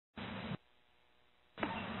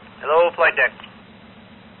Hello, flight deck.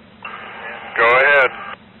 Go ahead.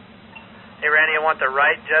 Hey, Randy, I want the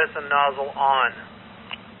right jettison nozzle on.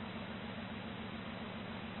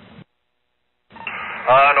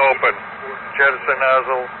 On open. Jettison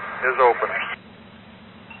nozzle is open.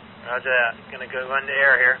 Roger that. Gonna go into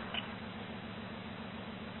air here.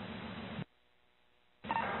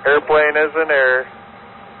 Airplane is in air.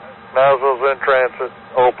 Nozzle's in transit.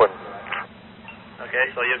 Open. Okay,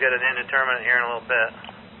 so you'll get an indeterminate here in a little bit.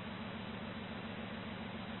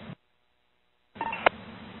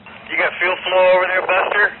 You got fuel flow over there,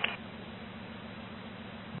 Buster?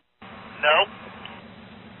 No.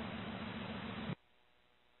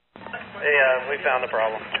 Hey, we found the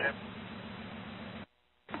problem.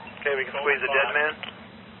 Okay, we can squeeze the dead man.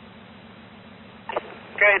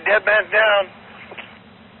 Okay, dead man's down.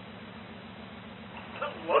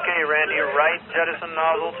 Okay, Randy, right jettison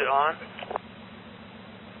nozzle to on.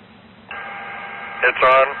 It's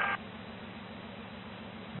on.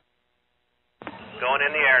 Going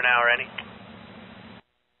in the air now, Randy.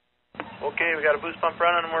 Okay, we got a boost pump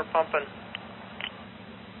running and we're pumping.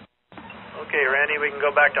 Okay, Randy, we can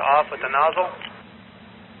go back to off with the nozzle.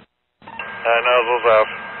 Nozzle's off.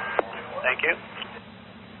 Thank you.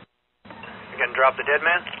 We can drop the dead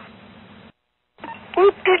man.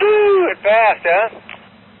 Whoop-de-doo! It passed, huh?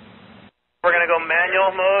 We're going to go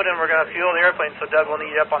manual mode and we're going to fuel the airplane, so Doug will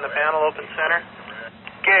need you up on the panel, open center.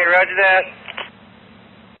 Okay, roger that.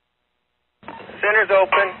 Center's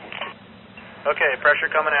open. Okay, pressure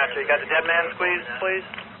coming at you. You got the dead man squeezed, please?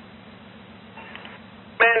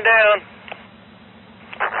 Man down.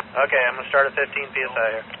 Okay, I'm going to start at 15 PSI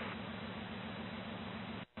here.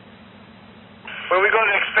 When we go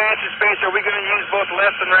to expansion space, are we going to use both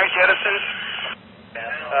left and right jettisons?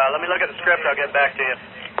 Let me look at the script, I'll get back to you.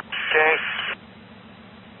 Okay.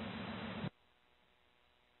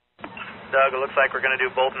 Doug, it looks like we're going to do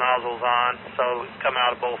both nozzles on, so come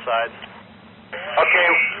out of both sides. Okay.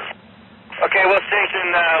 Okay, we'll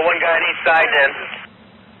station one guy on each side then.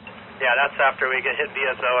 Yeah, that's after we get hit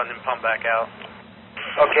VSO and then pump back out.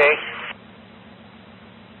 Okay.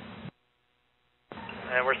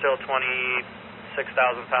 And we're still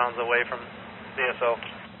 26,000 pounds away from VSO.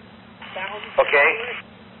 Okay.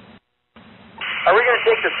 Are we going to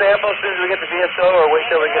take the sample as soon as we get the VSO or wait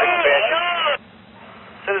till we get expansion?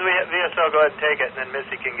 As soon as we hit VSO, go ahead and take it, and then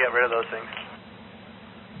Missy can get rid of those things.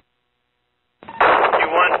 You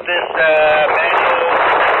want this manual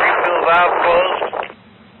refill valve closed?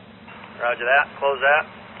 Roger that. Close that.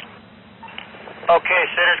 Okay,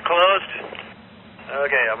 center's closed.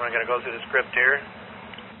 Okay, I'm going to go through the script here.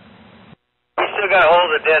 We still got hold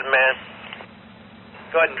of the dead man.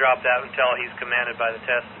 Go ahead and drop that until he's commanded by the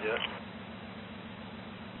test to do it.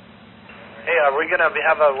 Hey, are we going to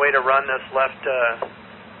have a way to run this left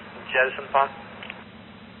jettison pump?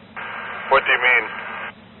 What do you mean?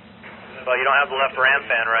 Well, you don't have the left ram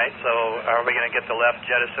fan, right? So are we going to get the left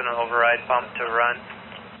jettison override pump to run?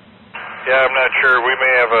 Yeah, I'm not sure. We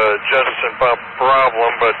may have a jettison pump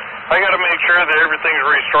problem, but I got to make sure that everything's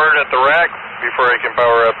restored at the rack before I can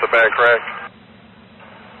power up the back rack.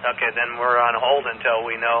 Okay, then we're on hold until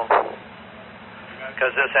we know.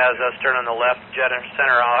 Because this has us turning the left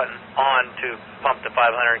center on to pump the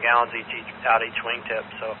 500 gallons out each wingtip.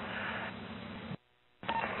 So.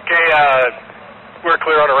 Okay, we're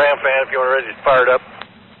clear on the ram fan if you want to ready to fire it up.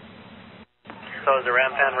 So is the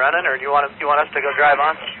ram fan running, or do you want us to go drive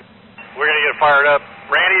on? We're going to get it fired up.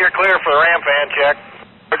 Randy, you're clear for the ram fan check.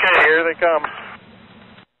 Okay, here they come.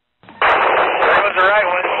 There was the right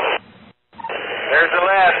one. There's the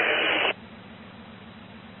left.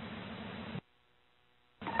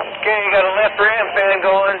 Okay, you got a left ram fan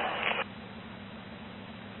going.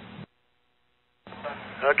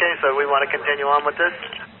 Okay, so we want to continue on with this?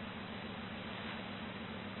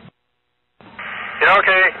 Yeah,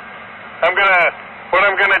 okay. What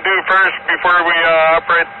I'm gonna do first before we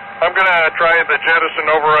operate, I'm gonna try the jettison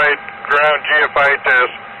override ground GFI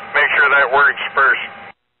test. Make sure that works first.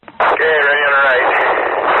 Okay, ready on the right.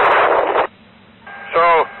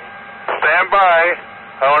 So, stand by.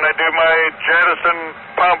 I want to do my jettison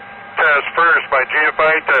pump test first, my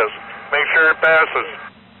GFI test. Make sure it passes.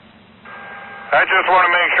 I just want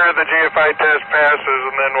to make sure the GFI test passes,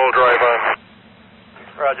 and then we'll drive on.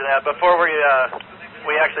 Roger that. Before we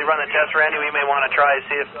actually run the test, Randy, we may want to try to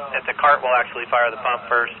see if the cart will actually fire the pump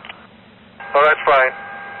first. Oh, that's fine.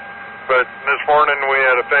 But this morning we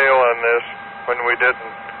had a fail on this when we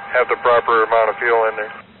didn't have the proper amount of fuel in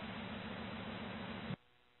there.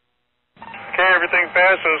 Okay, everything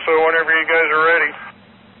passes, so whenever you guys are ready.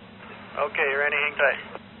 Okay, Randy, hang tight.